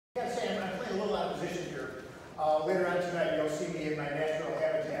actually a little out of position here. Later on tonight, you'll see me in my natural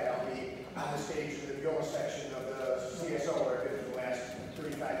habitat. I'll be on the stage for the viola section of the CSO, where I've been for the last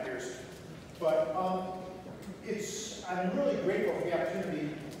 35 years. But I'm really grateful for the opportunity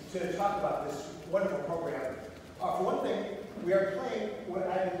to talk about this wonderful program. For one thing, we are playing what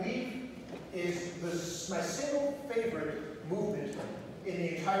I believe is my single favorite movement in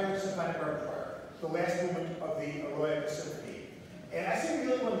the entire symphonic repertoire, the last movement of the Eroica Symphony. And I think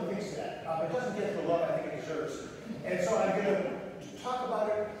really one of the things to that. It doesn't get the love I think it deserves. And so I'm going to talk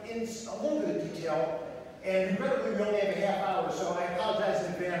about it in a little bit of detail. And regrettably, we only have a half hour, so I apologize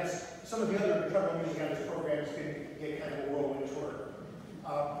in advance. Some of the other incredible music on this program is going to get kind of a whirlwind tour.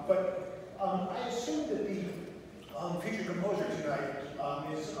 I assume that the featured composer tonight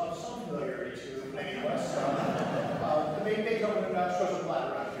is of some familiarity to many of us. Beethoven shows a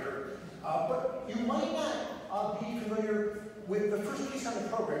lot around here. But you might not be familiar with the first piece on the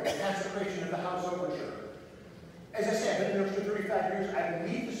program, the Consecration of the House Overture. As I said, I've been here for 35 years. I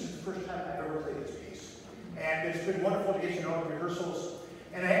believe this is the first time I've ever played this piece. And it's been wonderful to get to know the rehearsals.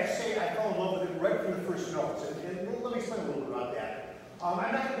 And I have to say, I fell in love with it right from the first notes. And let me explain a little bit about that. I'm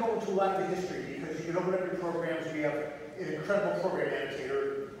not going to go into a lot of the history, because you can open up your programs. We have an incredible program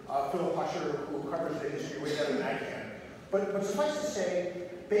annotator, Philip Husher, who covers the history way better than I can. But suffice to say,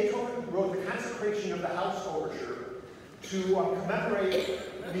 Beethoven wrote the Consecration of the House Overture to commemorate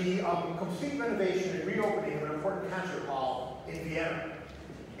the complete renovation and reopening of an important concert hall in Vienna.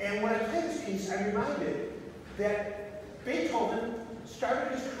 And when I play this piece, I'm reminded that Beethoven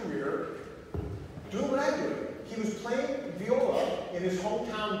started his career doing what I'm doing. He was playing viola in his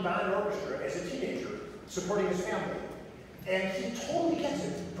hometown Bonn orchestra as a teenager, supporting his family. And he totally gets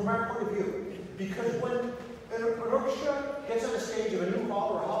it from our point of view. Because when an orchestra gets on the stage of a new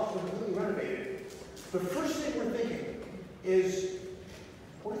hall or a hall that's completely renovated, the first thing we're thinking is,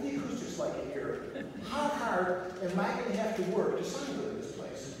 what are the acoustics like in here? How hard am I going to have to work to sound good in this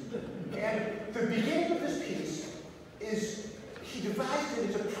place? And the beginning of this piece is, he devised it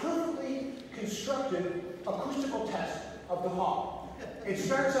as a perfectly constructed acoustical test of the hall. It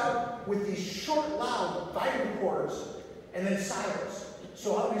starts out with these short, loud, vibrant chords, and then silence.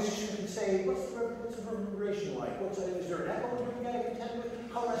 So how many musicians can say, what's the reverberation like? Is there an echo you got to contend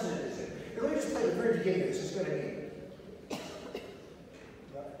with? How resonant is it? Let me just play the very beginning of this. It's going to be.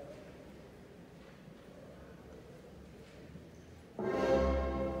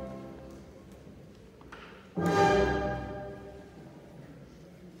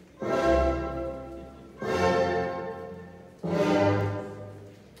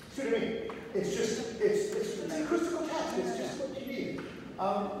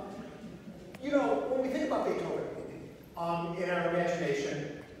 In our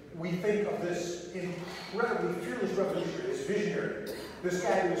imagination, we think of this incredibly fearless revolutionary, this visionary, this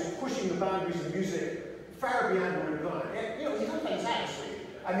guy who is pushing the boundaries of music far beyond where we've gone. And he comes things honestly.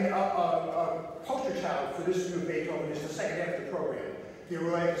 I mean, a poster child for this new Beethoven is the second half of the program, the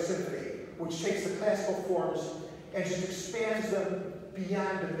Eroica Symphony, which takes the classical forms and just expands them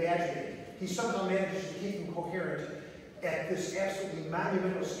beyond imagining. He somehow manages to keep them coherent at this absolutely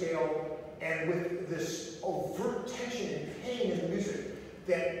monumental scale, and with this overt tension and pain in the music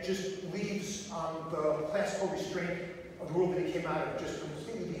that just leaves the classical restraint of the world that he came out of just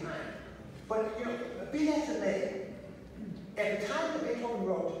completely behind. But, be that as it may, at the time that Beethoven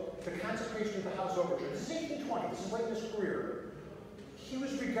wrote the Consecration of the House Overture, this is 1820, this is late in his career, he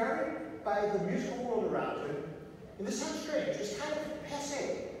was regarded by the musical world around him, and this sounds strange, as kind of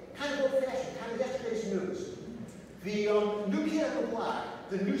passé, kind of old-fashioned, kind of yesterday's news. The new kid on the block,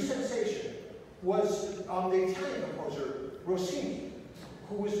 the new sensation, was the Italian composer Rossini,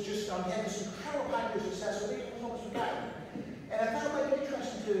 who was just had this incredible popular success that was almost forgotten. And I thought it might be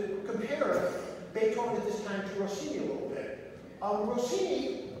interesting to compare Beethoven at this time to Rossini a little bit.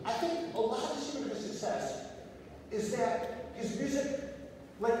 Rossini, I think a lot of the secret of his success is that his music,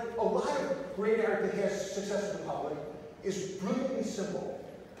 like a lot of great art that has success with the public, is brilliantly simple.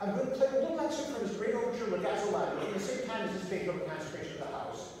 I'm going to play a little excerpt from his great overture, Ragazzo at the same time as his Beethoven Consecration of the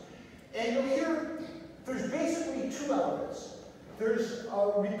House. And you'll hear there's basically two elements. There's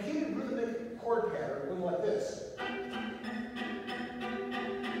a repeated rhythmic chord pattern, going like this, and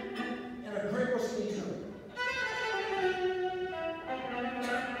a great Rossini tune.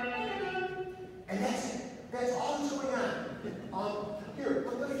 And that's it. That's all that's going on. Here,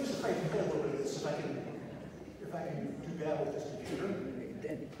 let me just play a little bit of this, if I can do that with this computer.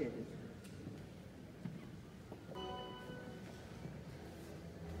 Dedicated.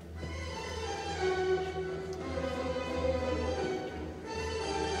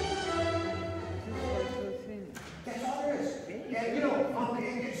 That's all there is. And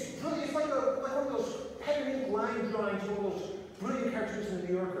it's like a lines from one of those brilliant cartoons in the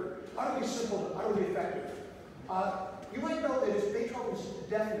New Yorker. Utterly simple and utterly effective. You might know that as Beethoven's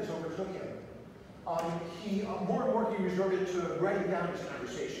deafness overtook him, more and more he resorted to writing down his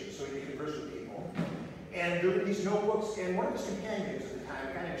conversations so he could converse with people. And there were these notebooks, and one of his companions at the time,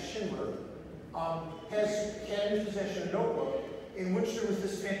 a guy named Schindler, had in his possession a notebook in which there was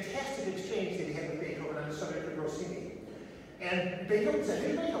this fantastic exchange that he had with Beethoven on the subject of Rossini. And Beethoven said,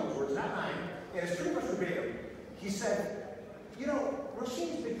 these are Beethoven's words, not mine, and it's pretty much verbatim. He said, you know,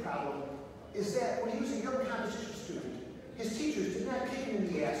 Rossini's big problem is that when he was a young composition student, his teachers did not kick him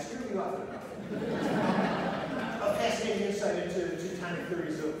in the ass nearly often enough. A fascinating insight into tiny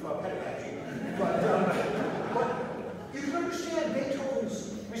theories of pedagogy. But you can understand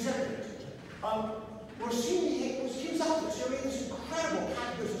Beethoven's resentment. Rossini, he was out there, so he had this incredible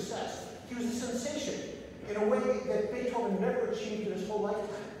popular success. He was a sensation in a way that Beethoven never achieved in his whole lifetime.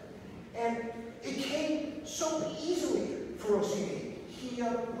 And it came so easily for Rossini. He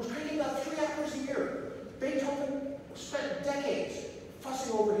was cranking about 3 operas a year. Beethoven spent decades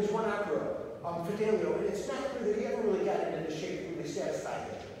fussing over his one opera, Fidelio, and it's not clear that he ever really got it into shape that really satisfied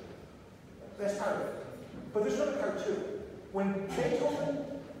him. That's part of it. But there's another part too. When Beethoven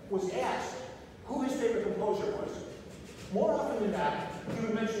was asked who his favorite composer was, more often than not, he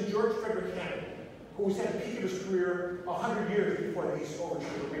would mention George Frederick Handel, who was at the peak of his career 100 years before these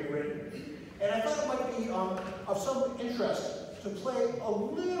overtures were being written. And I thought it might be of some interest to play a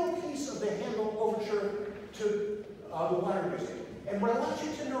little piece of the Handel overture to the water music. And what I want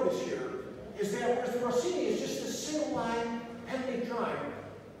you to notice here is that whereas the Rossini is just a single line pentatonic drawing,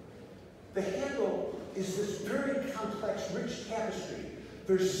 the Handel is this very complex, rich tapestry.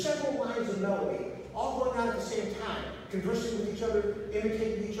 There's several lines of melody, all going on at the same time, conversing with each other,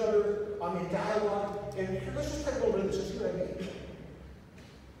 imitating each other, in dialogue. And here, let's just play a little bit of this and see what I mean.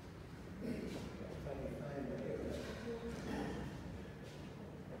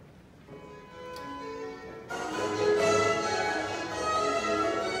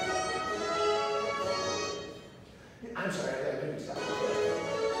 I'm sorry, I didn't stop.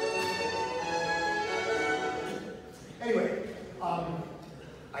 Anyway,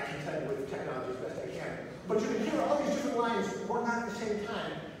 I can tell you with technology as best I can. But you can hear all these different lines going on at the same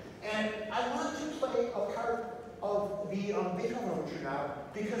time. And I want to play a part of the Beethoven overture now,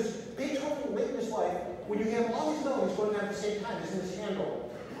 because Beethoven late in his life, when you have all these melodies going on at the same time, as in this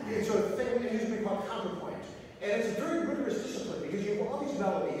Handel, it's a thing in music called counterpoint. And it's a very rigorous discipline because you have all these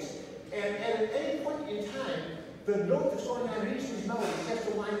melodies, and at any point in time, the note that's going on in each of these melodies has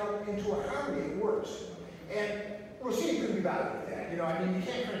to line up into a harmony that works. And Rossini couldn't be bothered with that. You know, I mean, you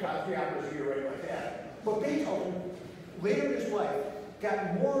can't crank out 3 operas a year right like that. But Beethoven, later in his life,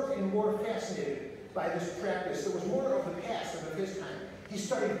 got more and more fascinated by this practice. There was more of the past than of his time. He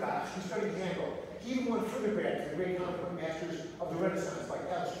studied Bach, he studied Handel. He even went further back to the great counterpoint masters of the Renaissance, like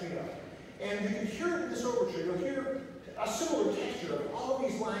Palestrina. And you can hear it in this overture. You'll hear a similar texture of all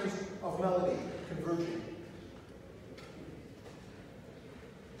these lines of melody converging.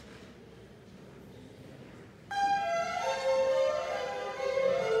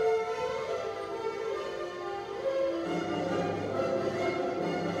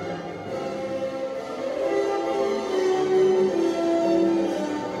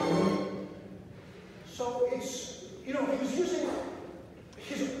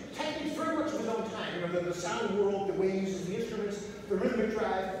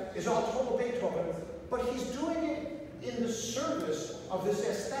 Of this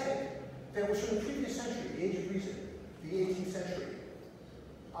aesthetic that was from the previous century, the Age of Reason, the 18th century.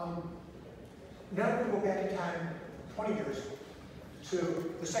 Now we're going to go back in time 20 years to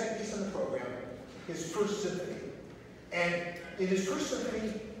the second piece on the program, his First Symphony. And in his First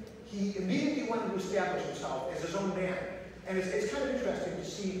Symphony, he immediately wanted to establish himself as his own man. And it's kind of interesting to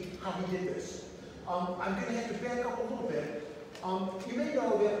see how he did this. I'm going to have to back up a little bit. You may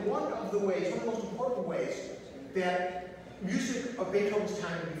know that one of the most important ways that music of Beethoven's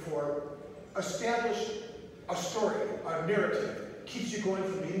time and before established a story, a narrative, keeps you going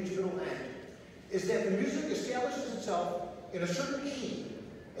from beginning to middle end, is that the music establishes itself in a certain key,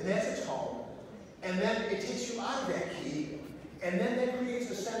 and that's its home, and then it takes you out of that key, and then that creates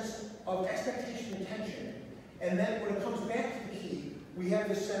a sense of expectation and tension. And then when it comes back to the key, we have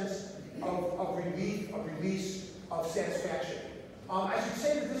this sense of relief, of release, of satisfaction. I should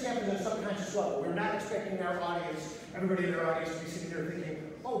say that this happens at a subconscious level. We're not expecting our audience, everybody in our audience, to be sitting there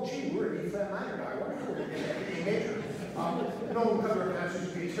thinking, oh, gee, we're in E flat minor now. I wonder if we're going to get that E major. No one could have imagined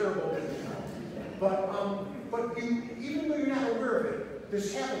it would be terrible. But even though you're not aware of it,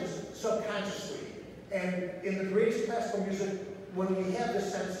 this happens subconsciously. And in the greatest classical music, when we have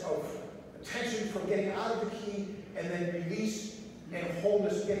this sense of tension from getting out of the key and then release and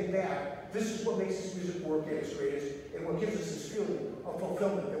wholeness getting back. This is what makes this music work at its greatest, and what gives us this feeling of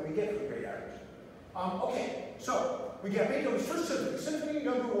fulfillment that we get from great art. Okay, so we got Beethoven's First Symphony, Symphony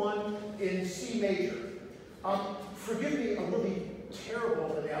No. 1 in C major. Forgive me a really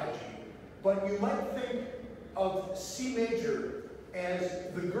terrible analogy, but you might think of C major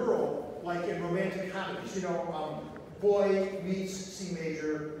as the girl, like in romantic comedies. You know, boy meets C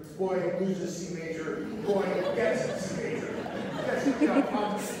major, boy loses C major, boy gets C major.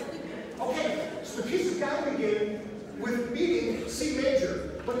 Okay, so the piece has got to begin with meeting C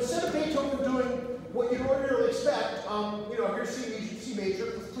major, but instead of Beethoven doing what you ordinarily expect, you know, here's C major,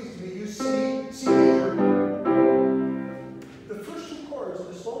 please to meet you, C major. The first two chords of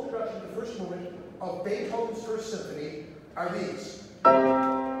the slow introduction of the first movement of Beethoven's First Symphony are these.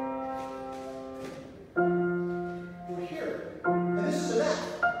 We're here, and this is an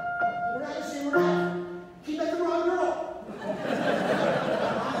F. We're not going to see we're F. He met the wrong girl.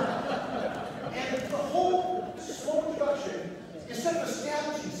 And the whole slow introduction, instead of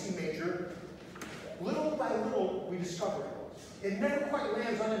establishing C major, little by little we discover it. It never quite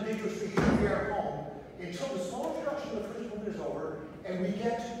lands unambiguously here we are home until the slow introduction of the first movement is over and we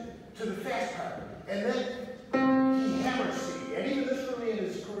get to the fast part. And then he hammers C. And even this early in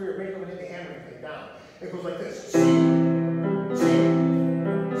his career, Beethoven hit the hammering thing down. It goes like this. C, C,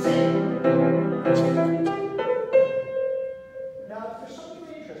 C. Now, there's something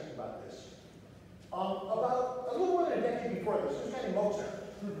really interesting about this. About a little more than a decade before this, this guy named Mozart,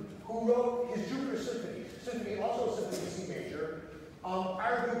 who wrote his Jupiter Symphony, also a symphony in C major,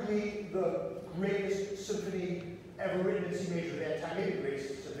 arguably the greatest symphony ever written in C major at that time, maybe the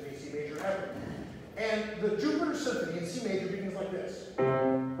greatest symphony in C major ever. And the Jupiter Symphony in C major begins like this.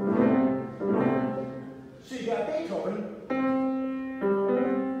 So you got Beethoven, and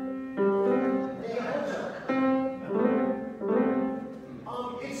Mozart.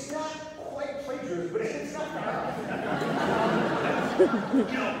 It's not quite plagiarism, but it's not bad. You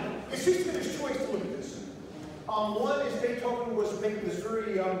know, it seems to me there's two ways to look at this. One is Beethoven was making this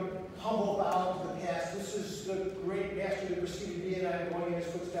very humble bow to the past. This is the great master that preceded me, and I'm going in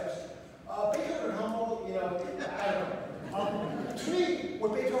his footsteps. Beethoven humble, you know, I don't know. To me, what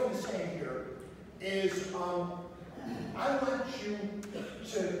Beethoven is saying here is, I want you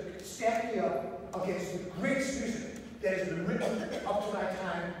to stack me up against the greatest music that has been written up to my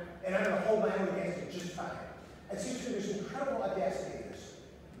time, and I'm going to hold my own against it just fine. It seems to me there's incredible audacity in this.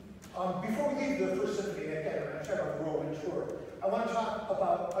 Before we leave the First Symphony, and again, I'm talking about the whirlwind tour, I want to talk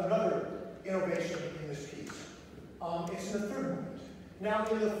about another innovation in this piece. It's in the third movement. Now,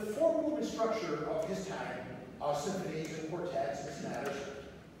 in the four-movement structure of his time, symphonies and quartets and sonatas,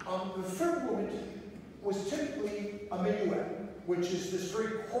 the third movement was typically a minuet, which is this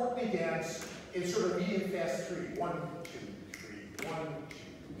very courtly dance in sort of medium fast 3. 1, 2, 3, 1,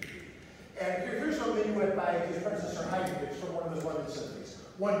 2, 3. And here's a minuet by his predecessor Haydn from one of his London symphonies.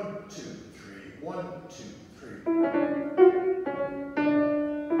 1, 2, 3, 1, 2, 3.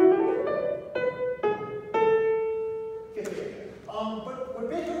 But what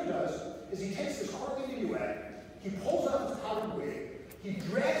Beethoven does is he takes this courtly minuet, he pulls out his powdered wig, he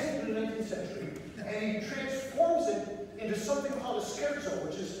drags it into the 19th century, and he transforms it into something called a scherzo,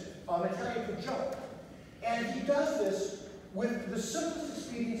 which is Italian for jump. And he does this with the simplest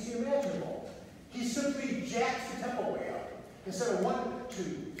expediency imaginable. He simply jacks the tempo way up. Instead of 1, 2,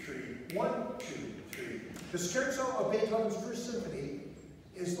 3, 1, 2, 3. The scherzo of Beethoven's First Symphony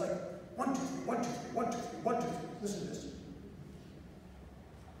is like 1, 2, 3, 1, 2, 3, 1, 2, 3, 1, 2, 3. Listen to this.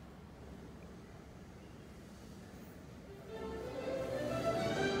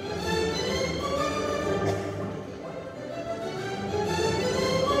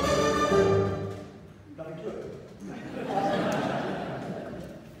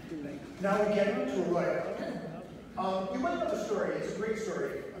 Now we get to Aurora. You might know the story, it's a great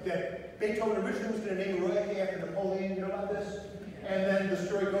story, that Beethoven originally was going to name Aurora after Napoleon, you know about this? And then the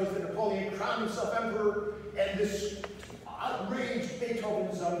story goes that Napoleon crowned himself emperor, and this outraged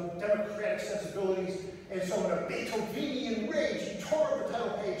Beethoven's democratic sensibilities, and so in a Beethovenian rage, he tore up the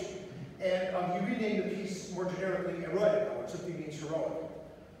title page, and he renamed the piece more generically Eroica, which simply means heroic.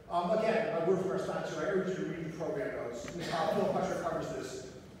 Again, a word from our sponsor, I urge you to read the program notes. Phil Pusher covers this.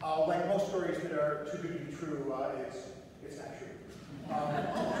 Like most stories that are too good to be true, it's not true.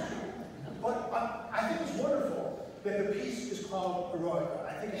 Almost true. But I think it's wonderful that the piece is called Eroica.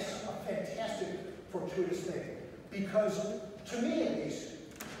 I think it's a fantastic, fortuitous thing. Because, to me at least,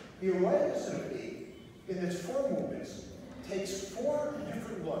 the Eroica Symphony, in its four movements, takes four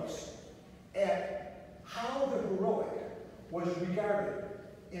different looks at how the heroic was regarded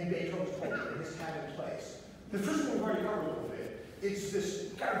in Beethoven's culture, in his time and place. The first one we've already covered a little bit. It's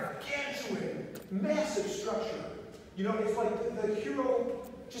this gargantuan, massive structure. You know, it's like the hero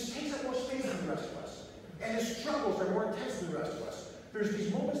just takes up more space than the rest of us. And his struggles are more intense than the rest of us. There's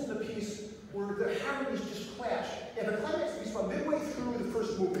these moments in the piece where the harmonies just clash. And the climax of the piece, about midway through the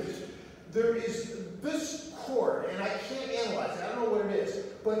first movement, there is this chord, and I can't analyze it, I don't know what it is,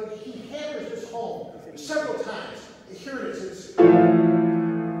 but he hammers this home several times. Here it is.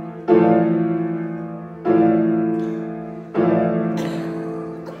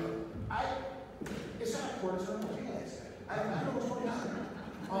 It's not a chord, so I don't realize that. I don't know what's going on.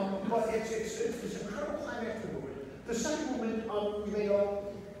 But it's this incredible climax to the movement. The second movement, you may know,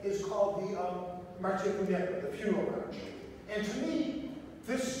 is called the March Funèbre, the funeral march. And to me,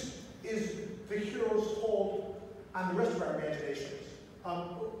 this is the hero's hold on the rest of our imaginations.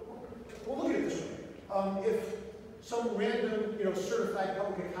 Well, look at it this way. If some random, certified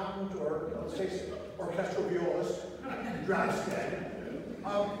public accountant or, let's face it, orchestral violist drops dead,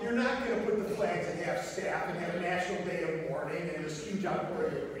 you're not going to put the flags at half staff and have a national day of mourning and this huge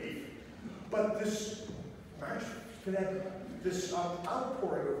outpouring of grief. But this March Funèbre, this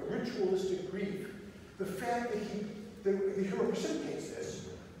outpouring of ritualistic grief, the fact that the hero precipitates this,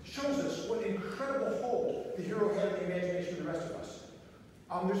 shows us what incredible hold the hero had in the imagination of the rest of us.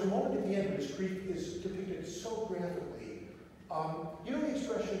 There's a moment at the end where this grief is depicted so graphically. You know the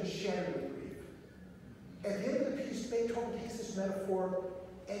expression shattered with grief? At the end of the piece, Beethoven takes this metaphor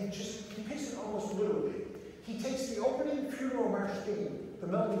and just depicts it almost literally. He takes the opening funeral march theme, the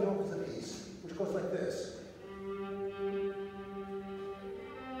melody that opens the piece, which goes like this.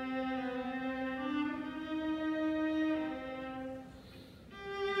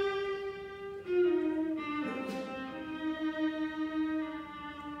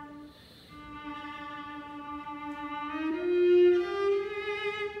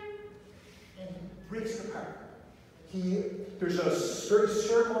 There's a very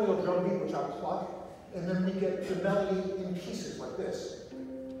ceremonial drum beat, which I'll pluck, and then we get the melody in pieces like this.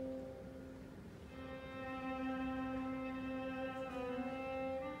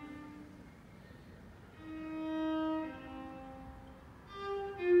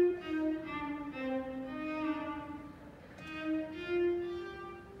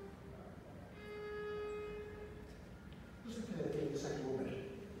 Listen to that in the second movement.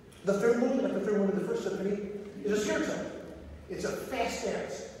 The third movement, like the third movement of the first symphony, is a scherzo. It's a fast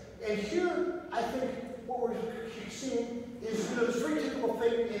dance. And here, I think what we're seeing is this very typical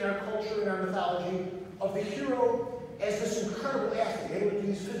thing in our culture, in our mythology, of the hero as this incredible athlete, able to do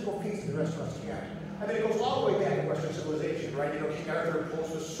these physical feats that the rest of us can't. I mean, it goes all the way back to Western civilization, right? King Arthur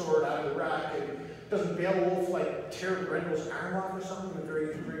pulls his sword out of the rock, and doesn't Beowulf tear Grendel's arm off or something with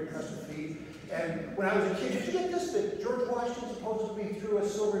very, very impressive feat? And when I was a kid, did you get this, that George Washington supposedly threw a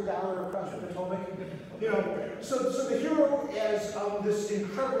silver dollar across the Potomac? So the hero as this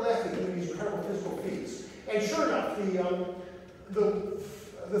incredible athlete doing these incredible physical feats. And sure enough, the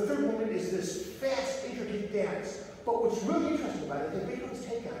third movement is this fast, intricate dance. But what's really interesting about it, and Beethoven's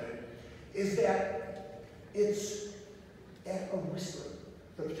take on it, is that it's at a whisper.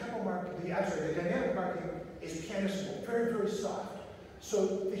 The dynamic marking is pianissimo, very, very soft. So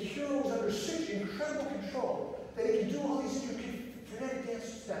the hero is under such incredible control that he can do all these intricate frenetic dance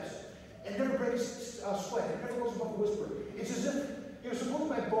steps and never breaks sweat. It never goes above a whisper. It's as if, suppose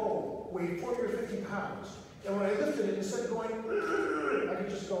my bow weighed 40 or 50 pounds, and when I lifted it, instead of going, I could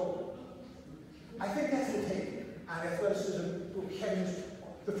just go. I think that's the take on athleticism. Having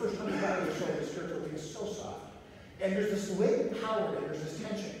the first 100 hours or so of this spiritual being so soft. And there's this latent power there, there's this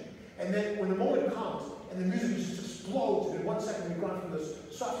tension. And then when the moment comes, and the music just explodes, and in 1 second we've gone from the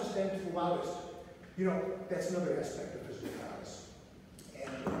softest band to the loudest. That's another aspect of physical prowess.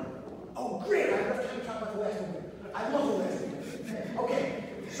 And, oh great, I have enough time to talk about the last one. I love the last one. Okay,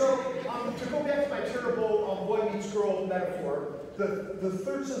 so to go back to my terrible boy meets girl metaphor, the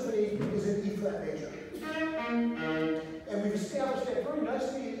third symphony is in E flat major. And we've established that very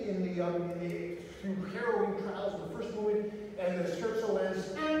nicely through harrowing trials of the first movement, and the scherzo ends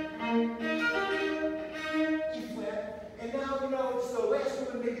E flat. And now, it's the last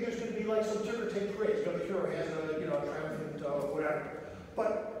movement, maybe there's going to be some ticker tape praise. The hero has a triumphant whatever.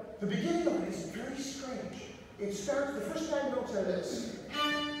 But the beginning of it is very strange. It starts, the first 9 notes are this.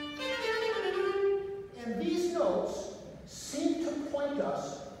 And these notes seem to point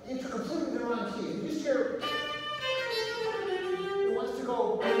us into completely the wrong key. You just hear, it wants to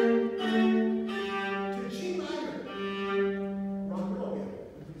go to G minor. Wrong note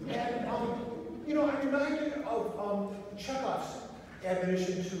again. And, I'm reminded of Chekhov's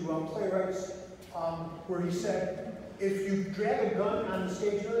admonition to playwrights, where he said, if you drag a gun on the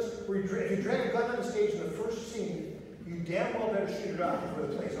stage, notice, if you drag a gun on the stage in the first scene, you damn well better shoot it off before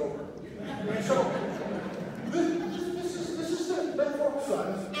the play's over. And so, this is the metaphorical gun,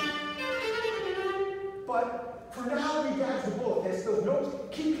 but for now we dodge the bullet. As those notes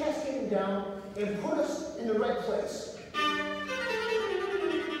keep cascading down and put us in the right place.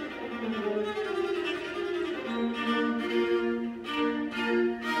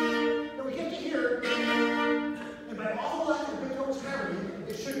 Now we get to here, and by all the logic of Beethoven's harmony,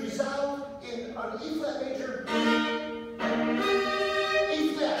 it should resolve in an E flat major,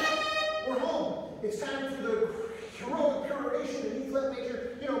 E flat. We're home. It's time for the heroic peroration in E flat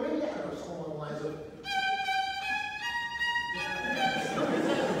major. You know, maybe I don't know, something along the lines of.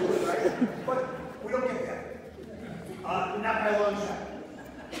 Right? But we don't get that. Not by a long shot.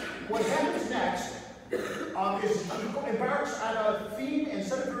 What happens next is he embarks on a theme and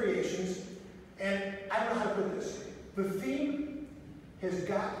set of variations, and I don't know how to put this. The theme has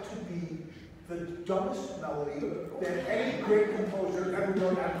got to be the dumbest melody that any great composer ever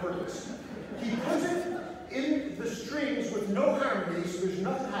wrote on purpose. He puts it in the strings with no harmony, so there's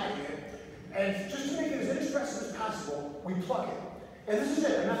nothing hiding it, and just to make it as inexpressive as possible, we pluck it. And this is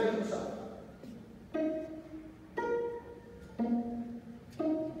it, I'm not making this up.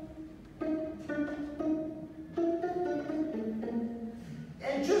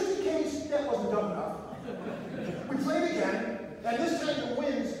 And just in case that wasn't dumb enough, we play it again, and this time the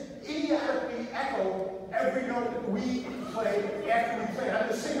winds idiotically echo every note that we play after we play it. I'm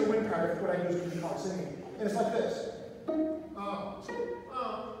going to sing the wind part, what I usually call singing. And it's like this.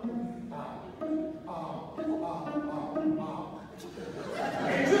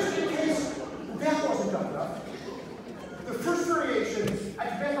 And just in case that wasn't done enough, the first variation, I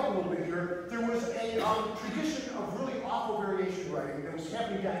can back up a little bit here, there was a tradition of really awful variation writing that was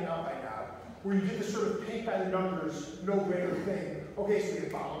happily dying out by now, where you get this sort of paint by the numbers, no-brainer thing. Okay, so you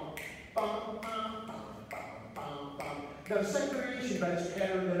get bum, bum, bum, bum, bum, bum, bum. Now the second variation by this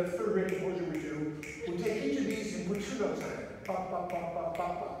pattern that a third-rate composer would do, would take each of these and put two notes on it. Bum, bum, bum, bum,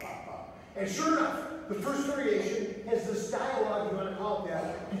 bum, bum, bum, bum. And sure enough, the first variation has this dialogue, you want to call it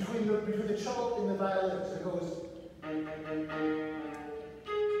that, between the cello and the violins. It goes. And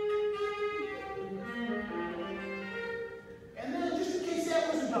then, just in case that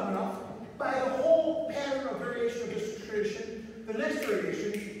wasn't dumb enough, by the whole pattern of variation of this tradition, the next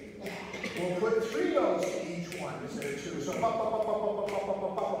variation will put three notes to each one instead of two. So, ba, ba, ba, ba, ba, ba, ba, ba, ba,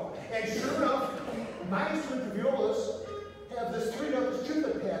 ba. And sure enough, my instrument, the violas, have this three-note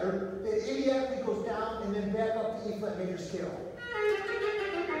triplet pattern that idiotically goes down and then back up to E flat major scale.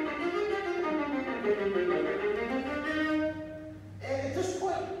 And at this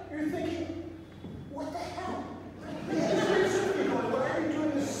point, you're thinking, what the hell? Why are you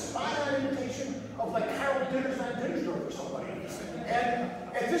doing this spot-on imitation of like Carol Dinner's on Dinnersdorf or somebody? And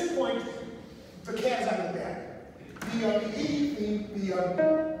at this point, the cat's out of the bag. He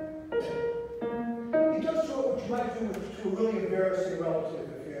does sort of what you might do to a really embarrassing relative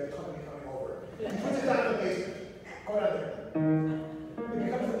if you have company coming over. He puts it down in the basement. Go down there. It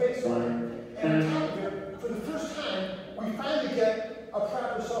becomes the bass line. And on top of it, for the first time, we finally get a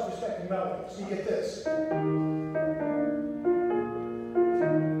proper self-respecting melody. So you get this.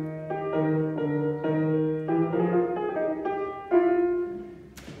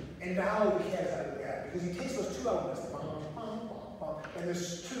 And now the cat's out of the bag, because he takes those two elements, and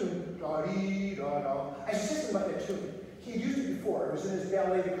this tune, da-dee-da-da. I should say something about that tune. He had used it before. It was in his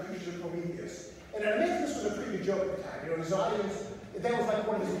ballet, The Creatures of Prometheus. And I imagine this was a pretty good joke at the time. You know, his audience, that was like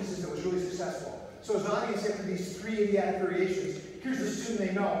one of his pieces that was really successful. So his audience, after these three idiotic variations, here's this tune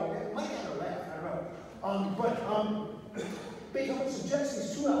they know. It might kind of laugh, I don't know. Beethoven suggests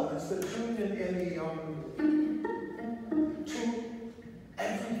these two elements, the tune and the to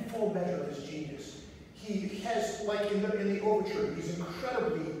every full measure of his genius. He has, like in the overture, these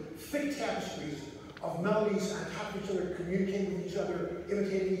incredibly thick tapestries of melodies on top of each other, communicating with each other,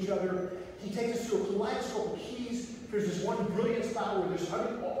 imitating each other. He takes us through a kaleidoscope of keys. There's this one brilliant spot where there's, on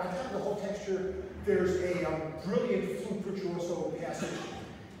top of the whole texture, there's a brilliant flute virtuoso passage.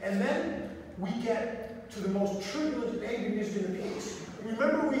 And then we get to the most turbulent, angry music in the piece.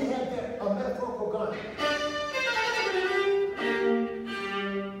 Remember we had that metaphorical gun.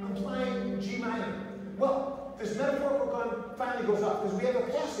 I'm playing G minor. Well, this metaphorical gun finally goes off because we have a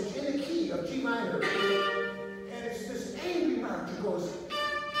passage in the key of G minor. And it's this angry march. It goes.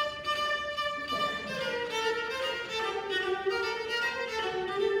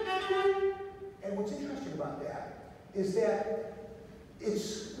 And what's interesting about that is that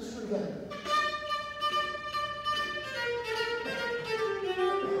it's, listen again.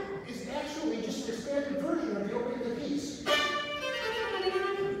 It's actually just an expanded version of the opening of the piece.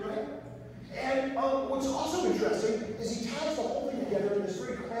 interesting is he ties the whole thing together in this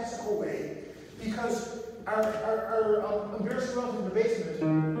very classical way, because our embarrassing relative in the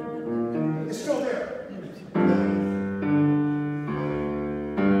basement is still there.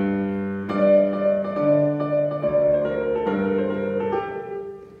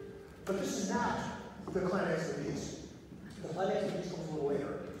 But this is not the climax of the piece. The climax of the piece comes a little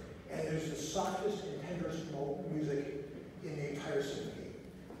later, and there's the softest and tenderest music in the entire symphony.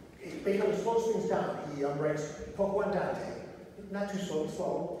 Beethoven slows things down. He writes Poco Andante, not too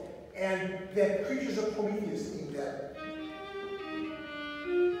slow, and that Creatures of Prometheus theme that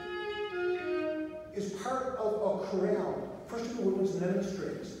is part of a chorale. First of the woodwinds and then the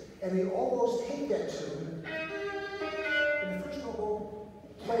strings, and the oboes take that tune, and the first oboe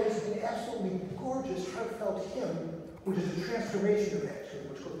plays an absolutely gorgeous, heartfelt hymn, which is a transformation of that tune,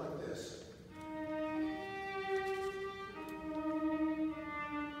 which goes like this.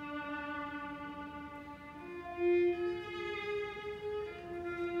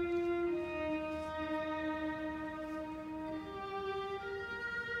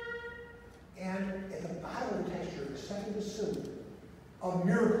 A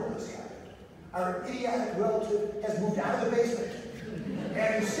miracle has happened. Our idiotic relative has moved out of the basement.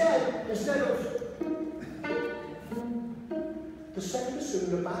 And instead of the second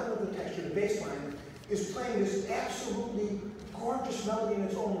bassoon, the bottom of the texture, the bass line, is playing this absolutely gorgeous melody in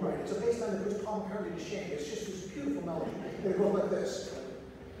its own right. It's a bass line that puts Paul McCartney to shame. It's just this beautiful melody. And it goes like this.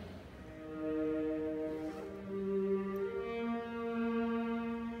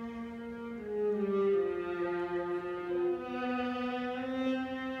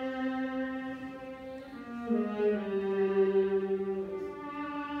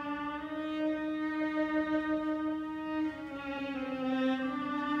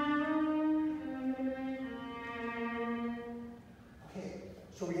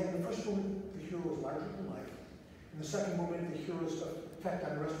 So we have in the first movement, the hero is larger than life. In the second movement, the hero's effect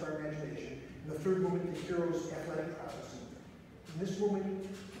on the rest of our imagination. In the third movement, the hero's athletic prowess. In this movement,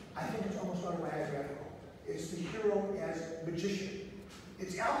 I think it's almost autobiographical. It's the hero as magician.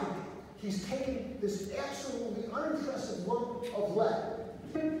 It's alchemy. He's taken this absolutely unimpressive lump of lead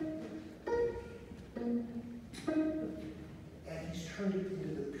and he's turned it into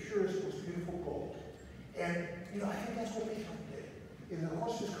the purest, most beautiful gold. And, I think that's what Beethoven did. In the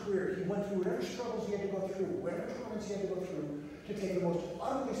course of his career, he went through whatever struggles he had to go through, whatever torments he had to go through, to take the most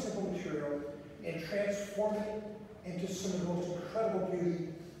utterly simple material and transform it into some of the most incredible beauty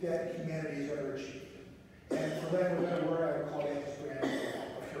that humanity has ever achieved. And for that, I would call that his brand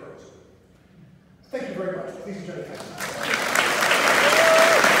of heroes. Thank you very much. Please enjoy the time.